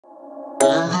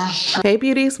Hey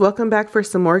beauties, welcome back for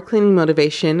some more cleaning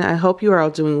motivation. I hope you are all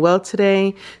doing well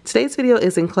today. Today's video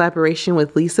is in collaboration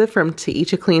with Lissa from To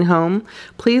Each a Clean Home.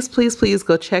 Please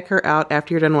go check her out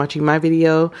after you're done watching my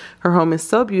video. Her home is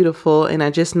so beautiful and I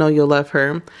just know you'll love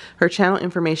her. Her channel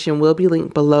information will be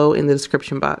linked below in the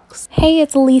description box. Hey,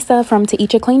 it's Lissa from To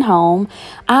Each a Clean Home.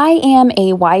 I am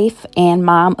a wife and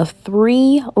mom of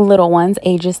 3 little ones,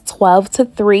 ages 12 to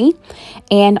 3.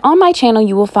 And on my channel,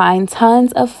 you will find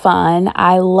tons of fun.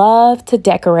 I love to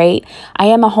decorate. I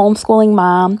am a homeschooling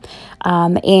mom,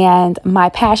 and my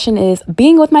passion is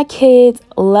being with my kids,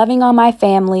 loving on my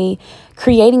family,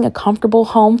 creating a comfortable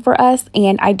home for us,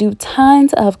 and I do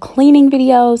tons of cleaning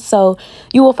videos, so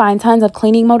you will find tons of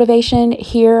cleaning motivation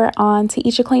here on To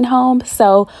Each a Clean Home.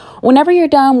 So whenever you're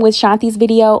done with Shanti's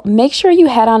video, make sure you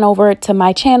head on over to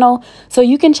my channel so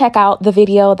you can check out the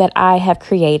video that I have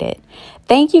created.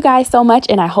 Thank you guys so much,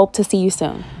 and I hope to see you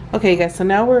soon. Okay guys, so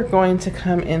now we're going to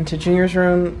come into Junior's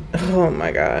room. Oh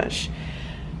my gosh.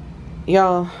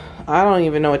 Y'all, I don't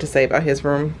even know what to say about his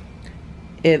room.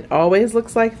 It always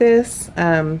looks like this.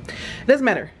 It doesn't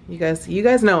matter. You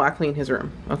guys know I clean his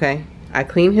room, okay? I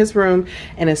clean his room,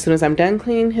 and as soon as I'm done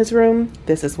cleaning his room,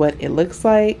 this is what it looks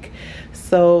like.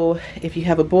 So if you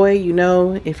have a boy, you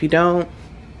know. If you don't,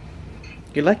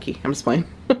 you're lucky. I'm just playing.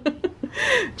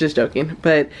 Just joking.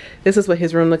 But this is what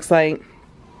his room looks like.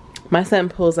 My son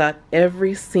pulls out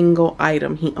every single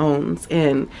item he owns,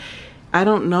 and I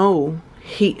don't know,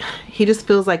 he just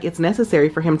feels like it's necessary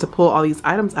for him to pull all these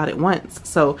items out at once.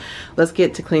 So let's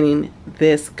get to cleaning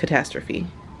this catastrophe.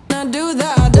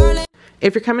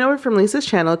 If you're coming over from Lissa's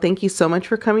channel, thank you so much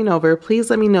for coming over. Please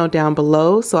let me know down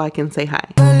below so I can say hi.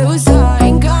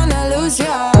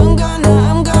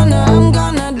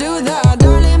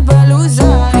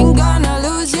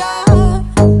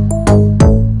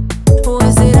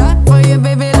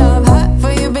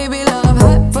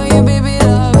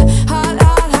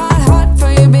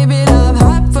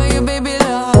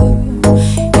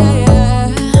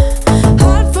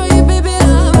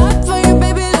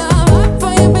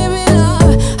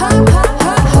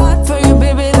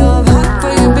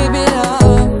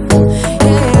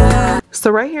 So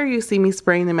right here you see me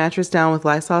spraying the mattress down with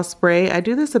Lysol spray. I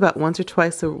do this about once or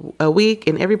twice a week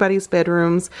in everybody's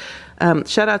bedrooms.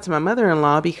 Shout out to my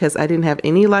mother-in-law because I didn't have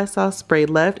any Lysol spray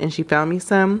left and she found me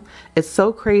some. It's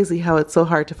so crazy how it's so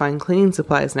hard to find cleaning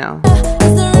supplies now.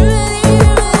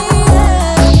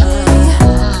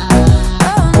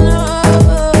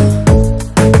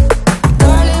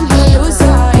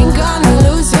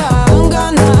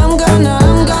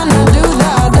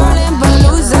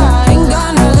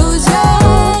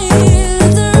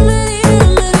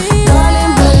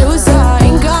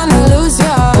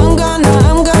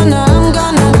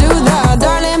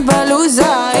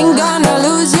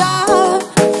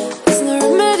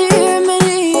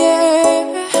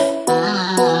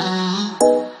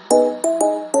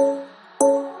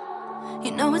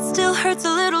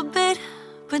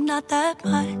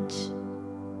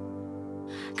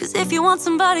 If you want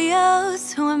somebody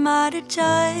else, who am I to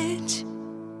judge?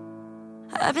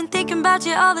 I've been thinking about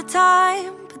you all the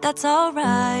time, but that's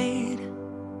alright.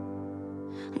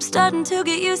 I'm starting to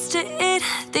get used to it,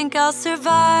 think I'll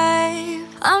survive.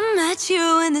 I met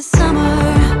you in the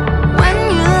summer,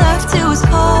 when you left it was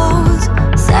cold.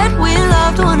 Said we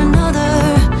loved one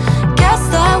another, guess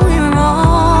that we were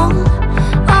wrong.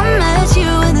 I met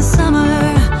you in the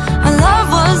summer, our love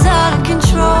was out of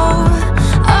control.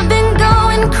 I've been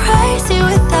going crazy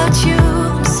without you,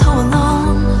 I'm so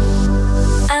alone.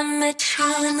 I met you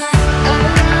in the...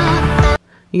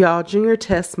 Y'all, Junior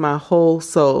tests my whole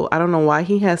soul. I don't know why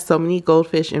he has so many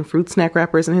goldfish and fruit snack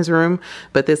wrappers in his room,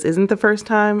 but this isn't the first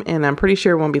time, and I'm pretty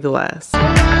sure it won't be the last.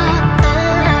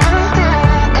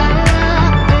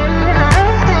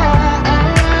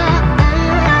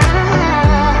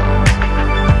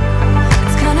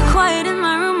 It's kinda quiet in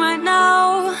my room right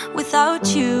now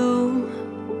without you,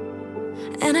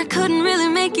 and I couldn't really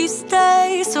make you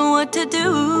stay, so what to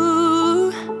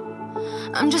do?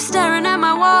 I'm just staring at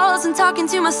my walls and talking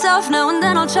to myself. Now and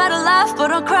then I'll try to laugh,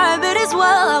 but I'll cry a bit as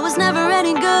well. I was never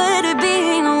any good at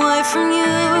being away from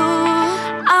you.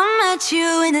 I met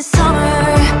you in the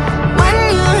summer, when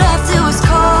you left it was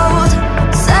cold.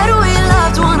 Said we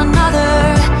loved one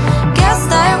another, guess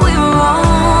that we were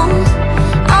wrong.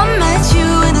 I met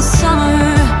you in the summer,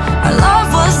 our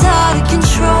love was out of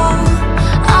control.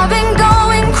 I've been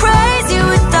going crazy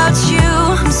without you,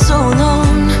 I'm so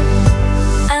alone.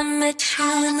 I met you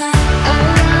in the...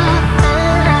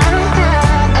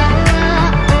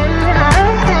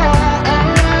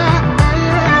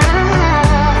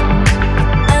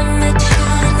 I met you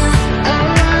in the...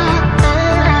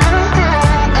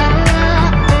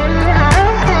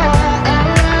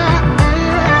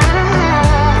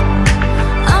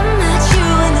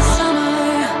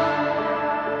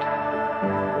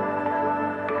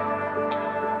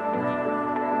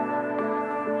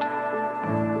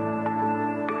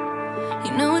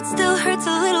 You know it still hurts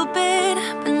a little bit,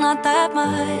 but not that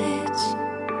much.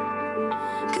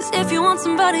 Cause if you want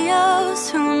somebody else,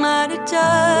 who am I to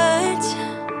judge?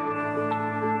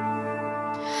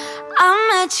 I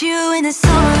met you in the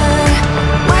summer,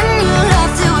 when you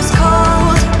left it was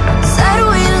cold. Said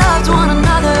we loved one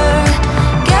another,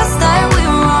 guess that we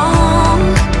were wrong.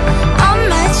 I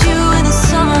met you in the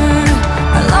summer,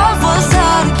 our love was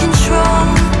out of control.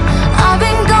 I've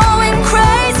been going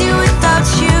crazy without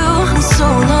you for so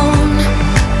long.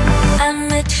 I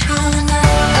met you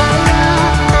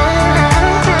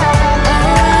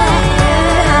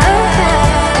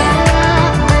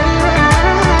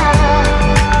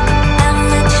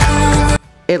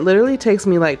It literally takes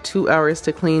me like 2 hours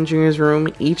to clean Junior's room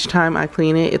each time I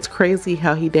clean it. It's crazy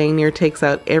how he dang near takes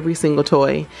out every single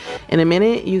toy. In a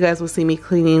minute, you guys will see me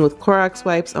cleaning with Clorox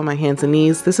wipes on my hands and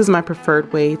knees. This is my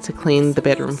preferred way to clean the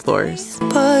bedroom floors.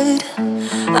 But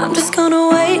I'm just gonna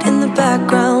wait in the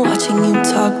background, watching you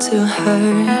talk to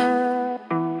her.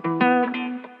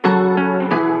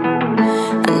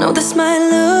 I know this might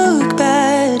look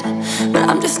bad, but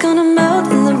I'm just gonna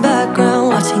melt in the background,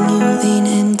 watching you lean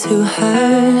into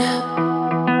her.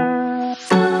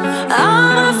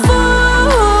 I'm a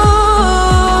fool,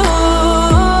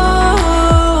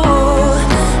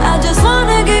 I just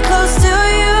wanna get close to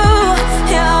you.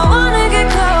 Yeah, I wanna get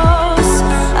close.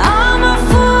 I'm a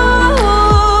fool,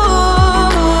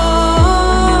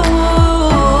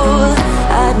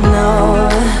 I know.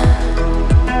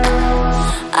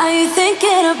 Are you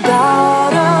thinking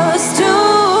about us too?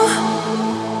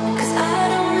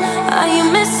 Are you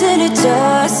missing it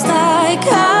just like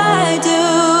I do?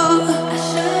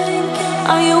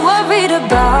 Are you worried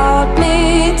about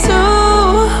me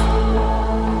too?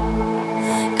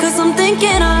 Cause I'm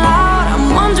thinking aloud,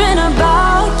 I'm wondering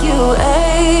about you, eh?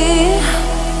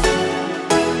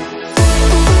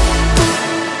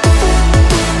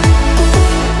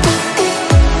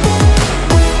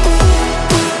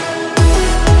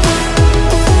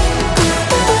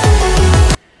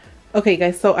 Okay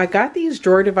guys, so I got these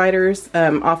drawer dividers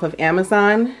off of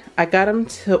Amazon. I got them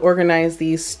to organize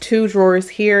these 2 drawers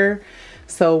here.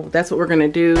 So that's what we're gonna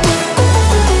do.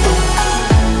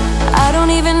 I don't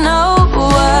even know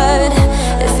what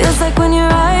it feels like when your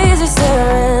eyes are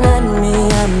staring at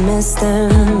me. I miss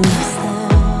them.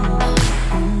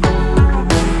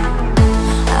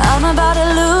 I'm about to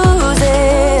lose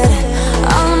it.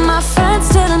 All of my friends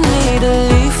telling me to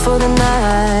leave for the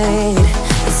night.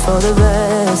 It's for the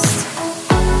rest.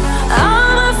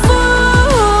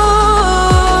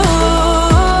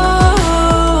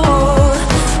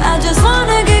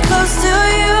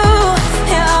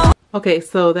 Okay,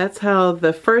 so that's how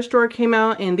the first drawer came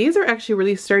out, and these are actually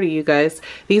really sturdy, you guys.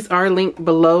 These are linked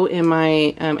below in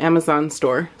my Amazon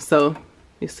store. So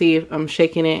you see I'm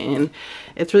shaking it and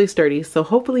it's really sturdy. So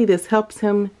hopefully this helps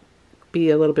him be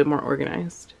a little bit more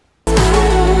organized. Are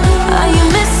you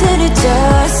missing it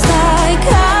just like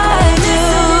I do?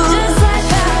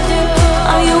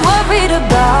 Are you worried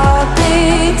about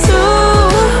me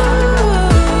too?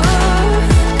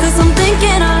 Cause I'm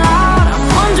thinking aloud, I'm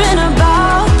wondering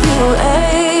about you,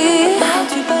 eh?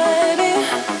 About you, baby.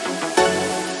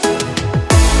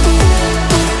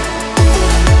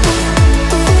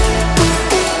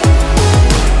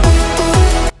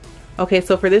 Okay,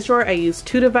 so for this drawer I used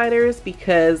 2 dividers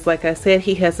because, like I said,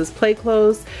 he has his play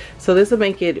clothes. So this will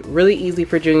make it really easy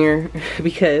for Junior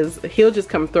because he'll just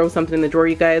come throw something in the drawer,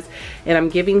 you guys. And I've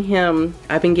been giving him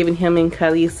and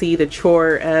Khaleesi the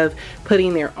chore of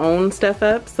putting their own stuff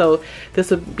up. So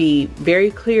this will be very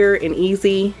clear and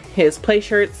easy. His play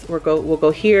shirts will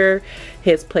go here.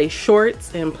 His play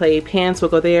shorts and play pants will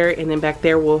go there. And then back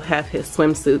there we'll have his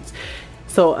swimsuits.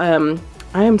 So I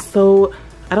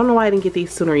don't know why I didn't get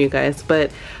these sooner, you guys,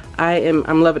 but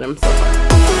I'm loving them so far.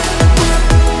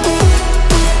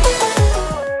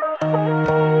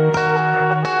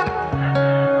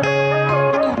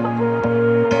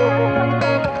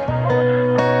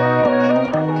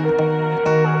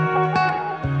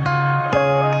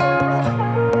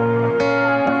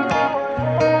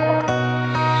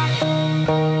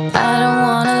 I don't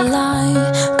wanna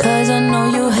lie, cause I know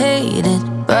you hate it,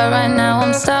 but right now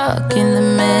I'm stuck in the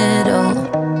middle.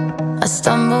 I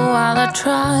stumble while I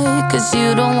try, cause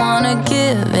you don't wanna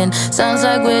give in. Sounds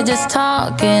like we're just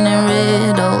talking in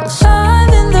riddles. 5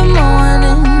 in the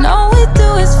morning, all we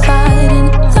do is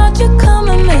fighting. Thought you'd come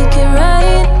and make it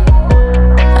right.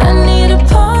 I need a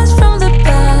pause from the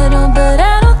battle, but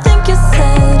I don't think you're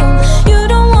settled. You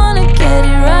don't wanna get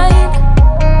it right.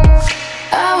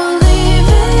 I will leave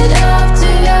it up to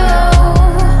you.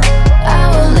 I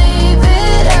will leave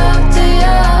it up to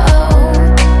you.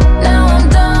 Now I'm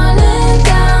done and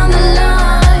down the line.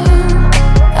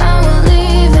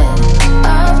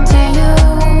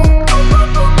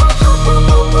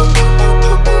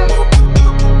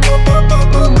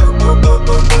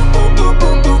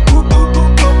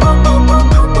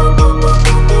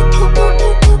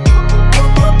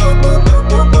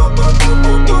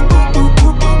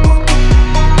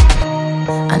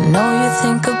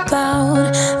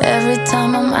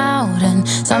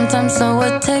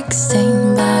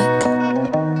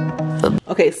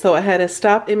 Okay, so I had to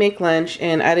stop and make lunch,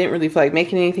 and I didn't really feel like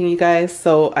making anything, you guys.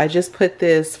 So I just put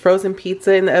this frozen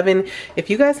pizza in the oven. If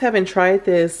you guys haven't tried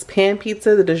this pan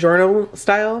pizza, the DiGiorno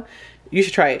style, you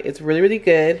should try it. It's really, really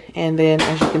good. And then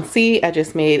as you can see, I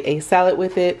just made a salad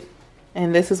with it.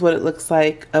 And this is what it looks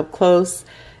like up close.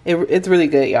 It's really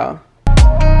good, y'all.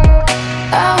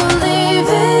 I will leave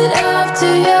it up to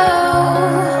you.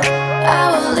 I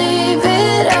will leave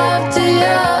it up to you.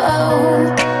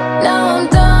 Now I'm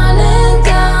done and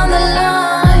down the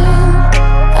line.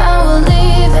 I will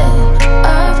leave it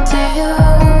up to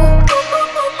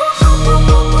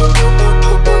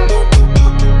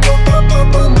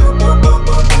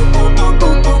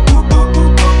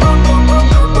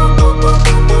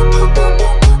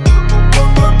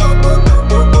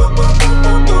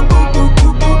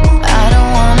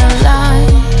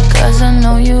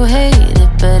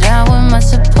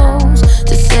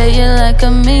like a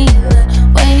mean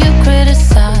when you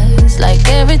criticize, like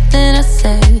everything I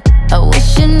say. I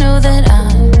wish you knew that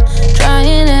I'm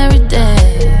trying every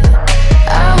day.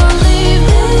 I will leave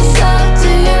this up to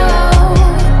you.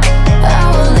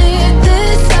 I will leave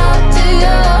this up to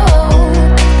you.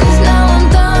 'Cause now I'm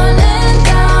done and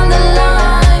down the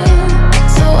line.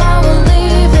 So I will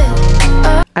leave it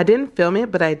up. I didn't film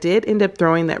it, but I did end up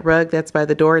throwing that rug that's by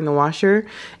the door in the washer.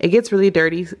 It gets really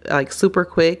dirty like super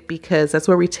quick because that's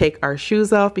where we take our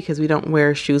shoes off because we don't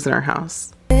wear shoes in our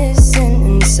house.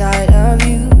 Missing inside of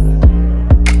you,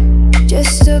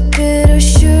 just a bit of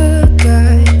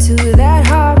sugar to that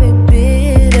horrid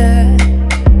bitter.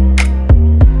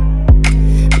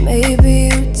 Maybe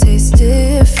you taste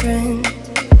different.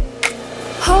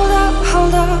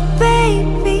 Hold up,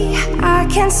 baby, I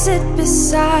can't sit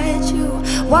beside you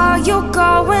while you're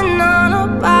going on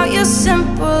about your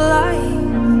simple life.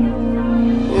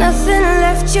 Nothing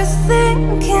left you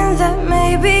thinking that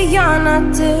maybe you're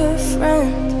not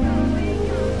different.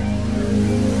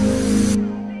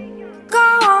 Go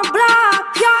on, blow up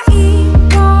your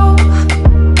ego.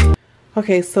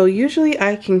 Okay, so usually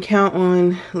I can count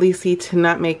on Lissa to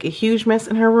not make a huge mess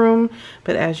in her room,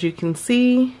 but as you can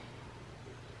see,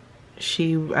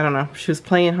 I don't know, she was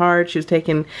playing hard. She was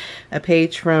taking a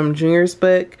page from Junior's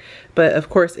book, but of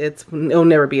course it'll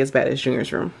never be as bad as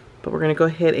Junior's room. But we're gonna go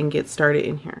ahead and get started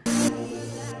in here.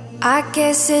 I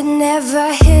guess it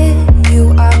never hit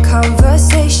you. Our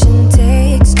conversation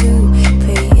takes two,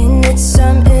 paying it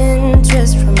some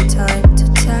interest from time to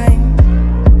time.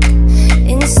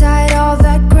 Inside all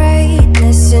that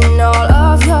greatness and all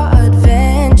of your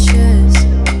adventures,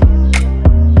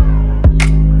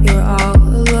 you're all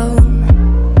alone.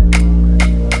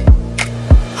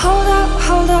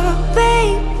 Hold up,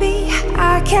 baby,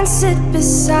 I can't sit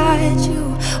beside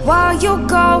you while you're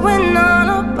going on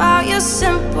about your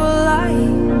simple life.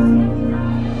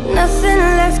 Nothing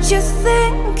left you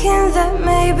thinking that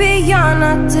maybe you're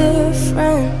not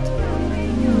different.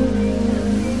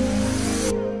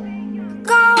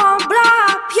 Go on, blow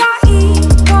up your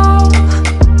ego,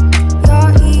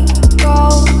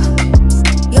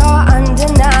 your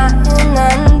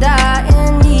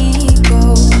undying ego.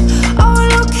 Oh,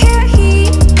 look here he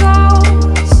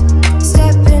goes,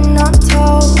 stepping on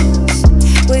toes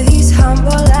with his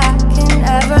humble and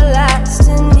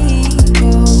everlasting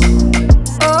ego.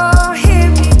 Oh,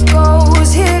 here he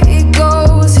goes, here he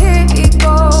goes, here he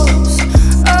goes.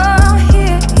 Oh,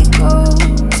 here he goes,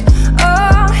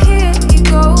 oh, here he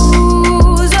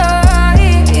goes, oh,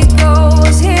 here he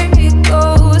goes, here he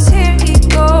goes, here he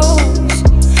goes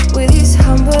with his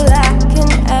humble and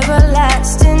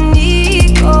everlasting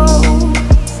ego.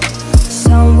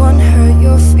 Someone hurt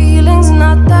your feelings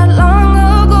not that long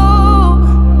ago,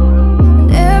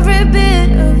 and every bit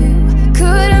of you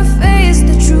couldn't face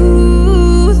the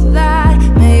truth that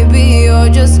maybe you're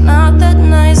just not that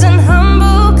nice and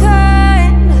humble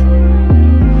kind.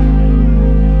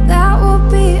 That would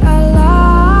be a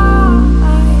lie.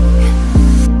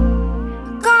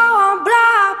 Go on, blow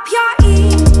up your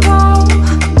ego.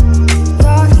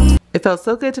 It felt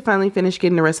so good to finally finish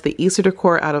getting the rest of the Easter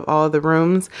decor out of all of the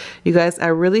rooms. You guys, I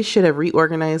really should have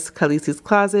reorganized Khaleesi's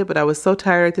closet, but I was so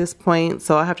tired at this point,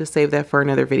 so I'll have to save that for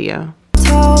another video.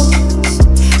 Toes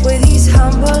with his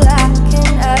humble and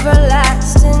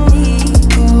everlasting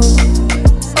ego.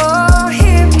 Oh,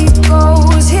 here he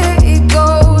goes, here he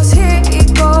goes, here he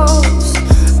goes.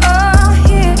 Oh,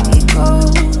 here he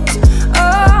goes,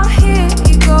 oh, here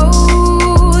he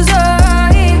goes, oh,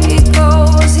 here he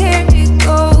goes, here he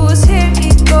goes, here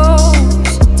he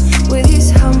goes with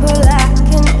his humble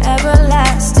and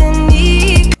everlasting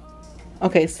ego.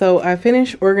 Okay, so I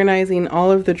finished organizing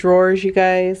all of the drawers, you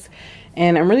guys,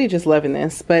 and I'm really just loving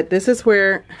this. But this is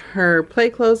where her play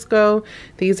clothes go.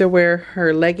 These are where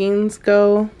her leggings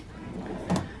go.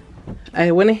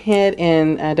 I went ahead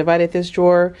and divided this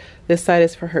drawer. This side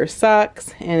is for her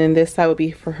socks, and then this side would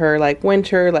be for her like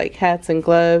winter, like hats and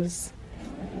gloves.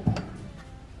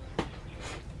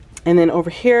 And then over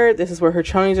here, this is where her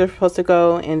chonies are supposed to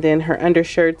go, and then her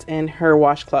undershirts and her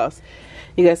washcloths.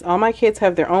 You guys, all my kids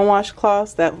have their own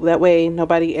washcloths. That way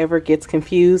nobody ever gets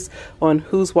confused on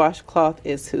whose washcloth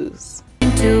is whose.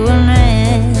 To an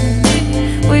end,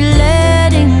 we're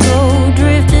letting go,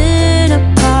 drifting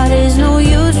apart. There's no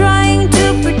use trying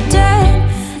to pretend,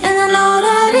 and I know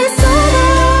that it's over.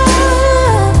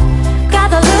 Got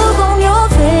the look on your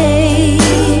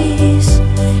face.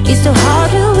 It's so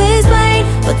hard to explain,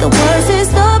 but the worst is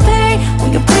the pain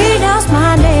when you pronounce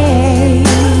my name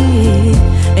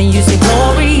and you say,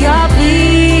 Gloria,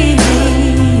 please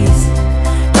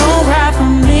don't cry for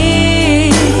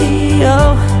me.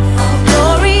 Oh,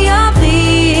 Gloria,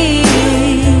 please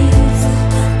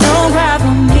don't cry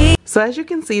for me. So as you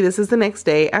can see, this is the next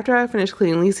day. After I finished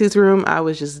cleaning Lissa's room, I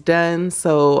was just done.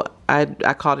 So I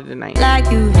called it a night.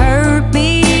 Like you hurt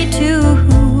me too.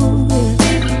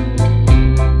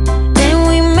 Then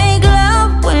we make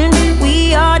love when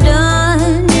we are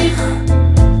done.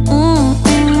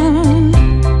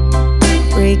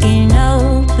 Breaking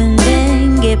up and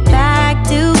then get back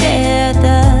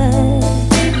together.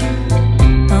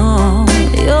 Oh,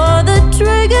 you're the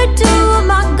trigger to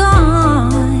my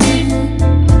gun.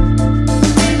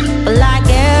 But like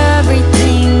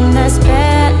everything that's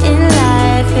bad in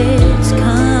life, it's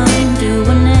come to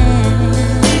an end.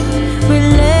 We're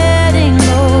letting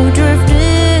go,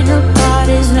 drifting apart.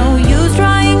 There's no use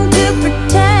trying to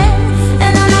pretend,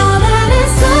 and I know that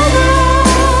it's over.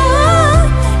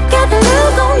 Got the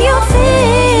look on your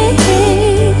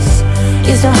face.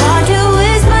 It's so hard to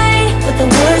explain, but the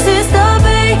worst is the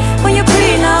pain when you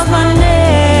pronounce my name.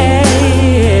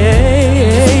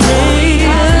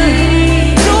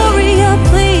 Gloria,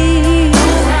 please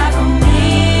don't cry for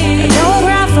me. Don't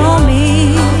cry for me.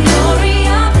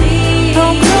 Gloria, please.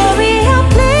 Oh, Gloria,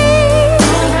 please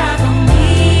don't cry for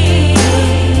me.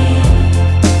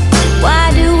 Why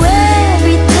do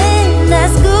everything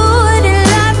that's good in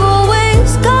life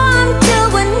always come to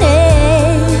an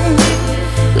end?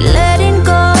 We letting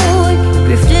go,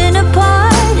 drifting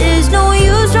apart. There's no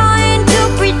use trying to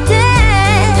pretend.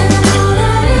 And I know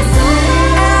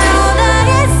that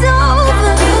it's over.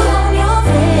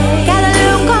 Got a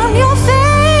look on your face.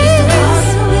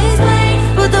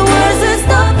 But the worst is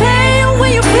the pain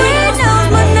when you pronounce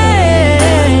my name.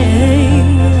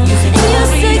 And you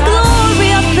say,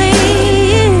 Gloria,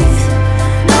 please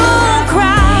don't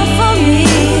cry for me.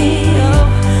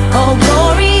 Oh,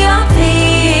 Gloria,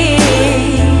 please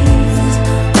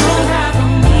don't cry for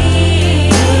me.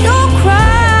 Don't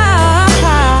cry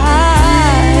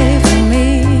for me.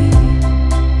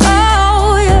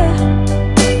 Oh, yeah.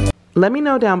 Let me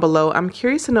know down below. I'm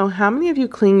curious to know how many of you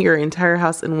clean your entire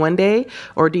house in one day,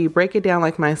 or do you break it down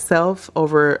like myself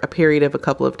over a period of a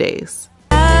couple of days?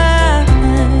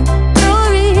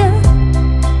 Gloria,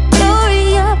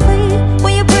 Gloria, please,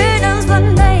 when you pronounce my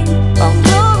name. Oh,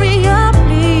 Gloria,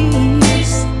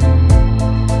 please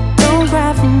don't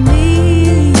cry for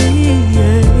me.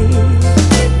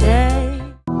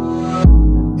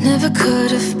 Never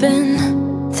could have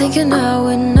been thinking I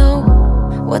would know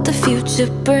what the future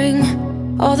bring.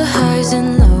 All the highs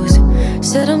and lows.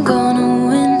 Said I'm gonna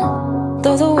win,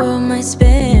 though the world might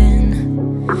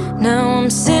spin. Now I'm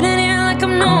sitting here like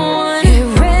I'm no one.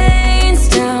 It rains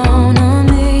down on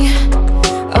me.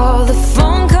 All the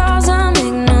phone calls I'm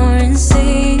ignoring.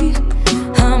 See,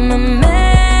 I'm a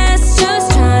mess,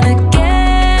 just trying to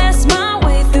guess my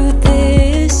way through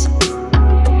this.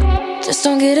 Just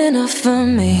don't get enough of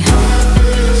me.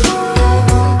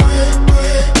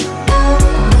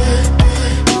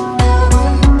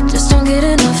 Just don't get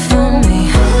enough of me.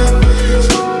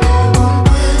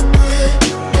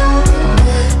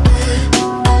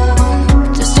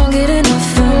 Just don't get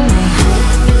enough of me.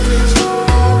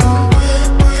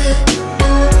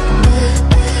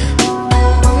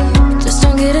 Just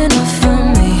don't get enough of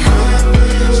me.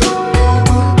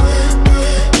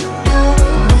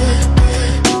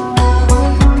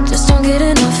 Just don't get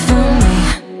enough of me.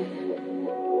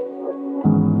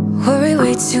 Worry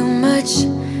way too much.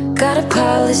 Got a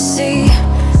policy.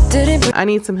 Didn't I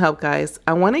need some help, guys.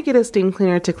 I want to get a steam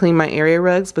cleaner to clean my area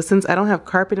rugs, but since I don't have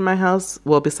carpet in my house,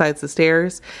 well, besides the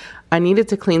stairs, I needed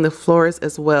to clean the floors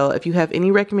as well. If you have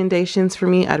any recommendations for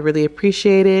me, I'd really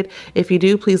appreciate it. If you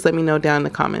do, please let me know down in the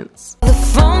comments. the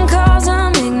phone calls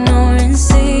I'm ignoring.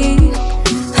 See,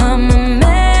 I'm a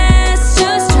mess,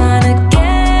 just trying to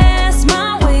guess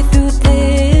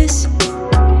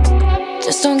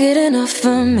Just don't get enough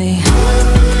of me.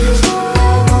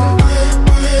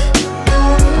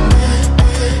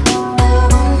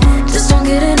 Just don't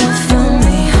get enough of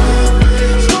me.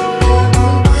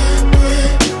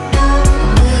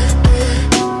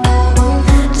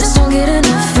 Just don't get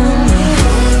enough of me.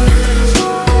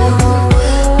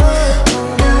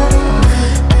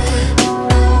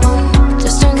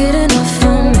 Just don't get enough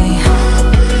of me.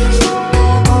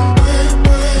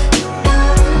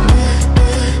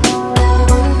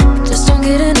 Just don't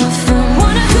get enough of me.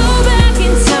 Wanna go back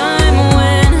in time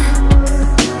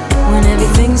when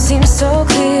everything seems so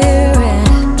clear, and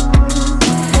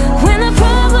when the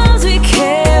problems we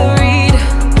carried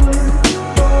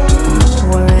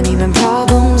weren't even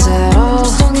problems at all.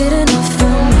 Just don't get enough of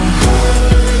me.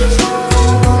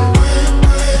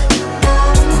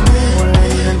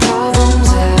 Weren't even problems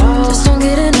at all. Just don't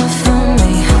get enough of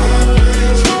me.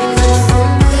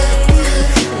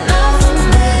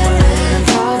 Weren't even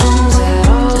problems at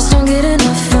all. Just don't get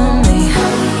enough of me.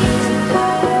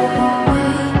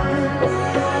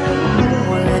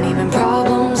 Weren't even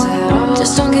problems at all.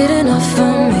 Just don't get enough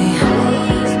of me.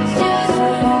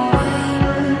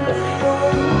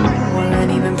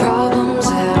 Weren't even problems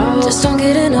at all. Just don't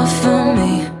get enough of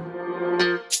me.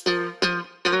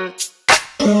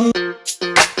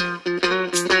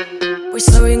 We're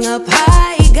soaring up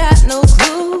high, got no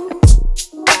clue.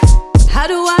 How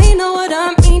do I know what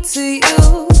I mean to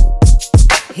you?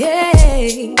 Yeah.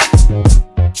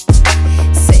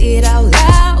 Say it out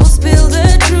loud, spill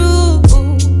the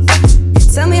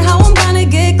truth. Tell me how I'm gonna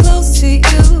get close to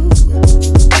you.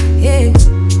 Yeah.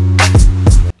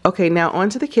 Okay, now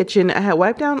onto the kitchen. I had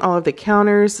wiped down all of the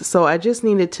counters, so I just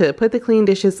needed to put the clean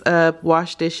dishes up,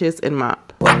 wash dishes, and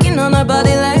mop. Working on our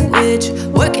body language,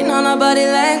 working on our body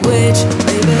language.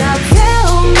 Baby, now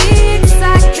tell me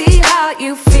exactly how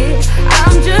you feel.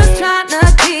 I'm just trying to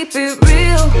keep it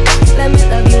real. Let me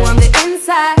love you on the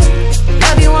inside,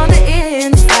 love you on the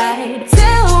inside.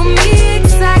 Tell me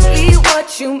exactly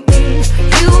what you mean.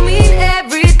 You mean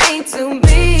everything to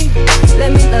me.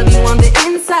 Let me love you on the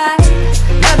inside,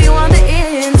 love you on the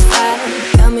inside.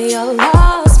 Tell me you're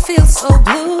lost, feel so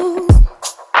blue,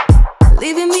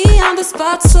 leaving me on the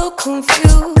spot so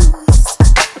confused.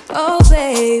 Oh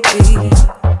baby,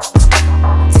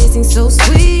 tasting so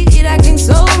sweet, acting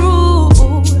so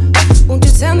rude. Won't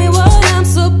you tell me what I'm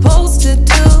supposed to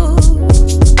do?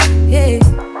 Yeah.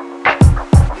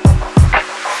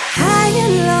 High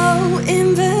and low,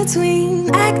 in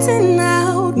between, acting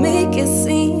out, make a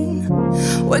scene.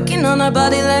 Working on our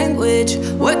body language,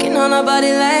 working on our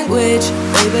body language.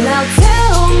 Baby, now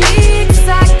tell me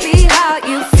exactly how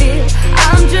you feel.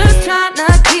 I'm just trying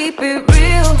to keep it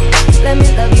real. Let me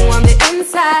love you on the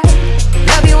inside,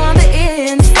 love you on the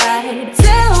inside.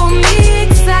 Tell me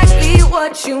exactly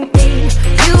what you mean.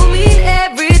 You mean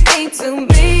everything to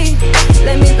me.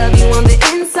 Let me love you on the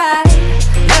inside,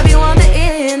 love you on the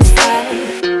inside.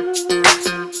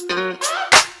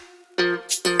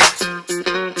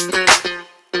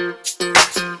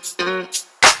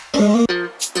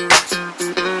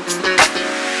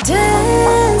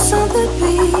 Dance on the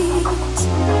beat.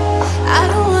 I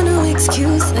don't want no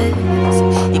excuses.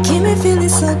 You keep me feeling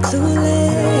so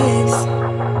clueless.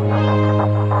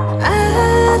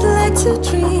 I'd like to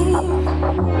dream.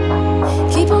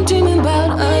 Keep on dreaming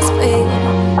about us, baby.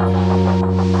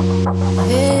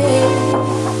 Hey.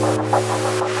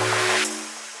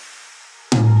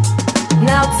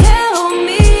 Now tell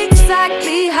me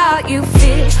exactly how you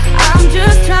feel. I'm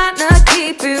just trying to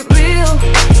keep it real.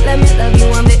 Let me love you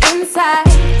on the inside,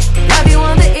 love you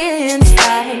on the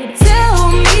inside.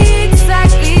 Tell me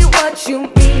exactly what you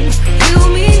mean. You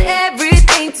mean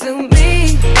everything to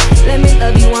me. Let me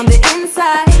love you on the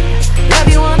inside, love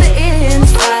you on the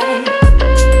inside.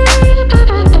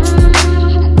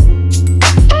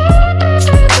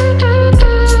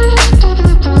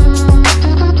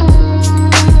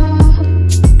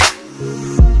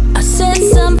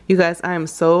 You guys, I am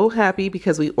so happy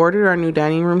because we ordered our new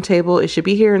dining room table. It should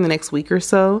be here in the next week or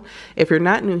so. If you're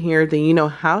not new here, then you know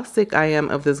how sick I am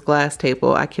of this glass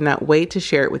table. I cannot wait to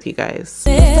share it with you guys.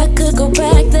 If I could go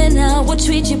back, then I would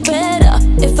treat you better.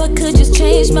 If I could just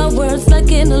change my words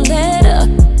like in a letter.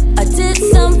 I did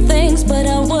some things, but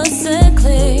I wasn't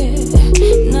clear.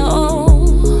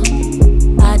 No,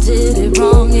 I did it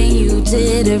wrong and you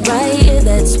did it right. Yeah,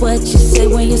 that's what you said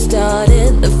when you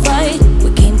started the fight.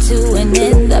 We came to an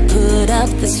end, I put up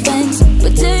this fence.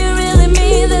 But do you really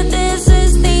mean that this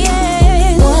is the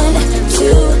end? 1,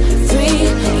 2, 3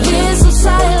 years of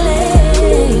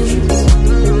silence.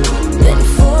 Then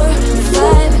 4,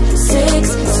 5, 6,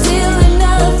 still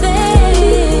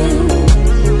nothing.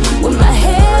 When my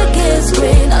hair gets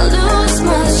green, I lose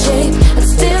my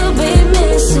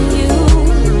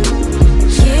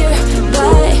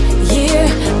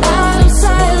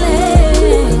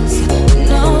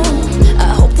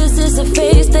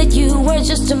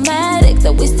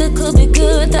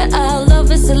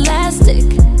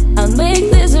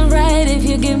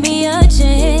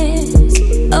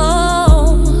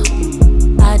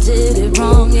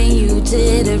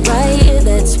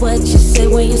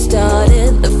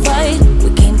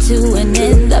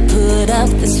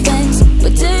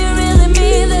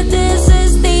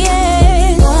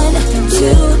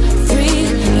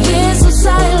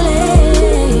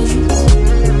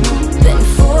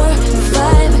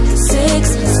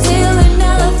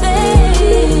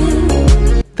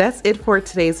that's it for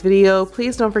today's video.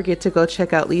 Please don't forget to go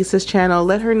check out Lissa's channel.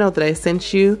 Let her know that I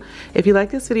sent you. If you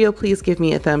like this video, please give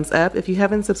me a thumbs up. If you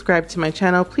haven't subscribed to my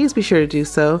channel, please be sure to do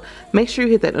so. Make sure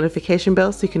you hit that notification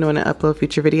bell so you can know when I upload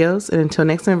future videos. And until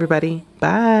next time, everybody,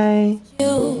 bye.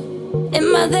 You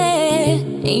in my bed,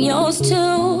 in yours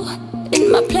too,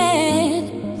 in my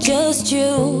plan, just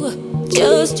you,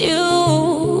 just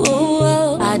you.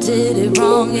 I did it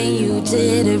wrong and you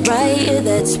did it right. Yeah,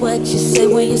 that's what you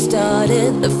said when you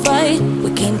started the fight.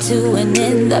 We came to an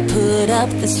end, I put up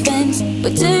this fence,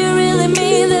 but do you really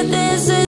mean that this is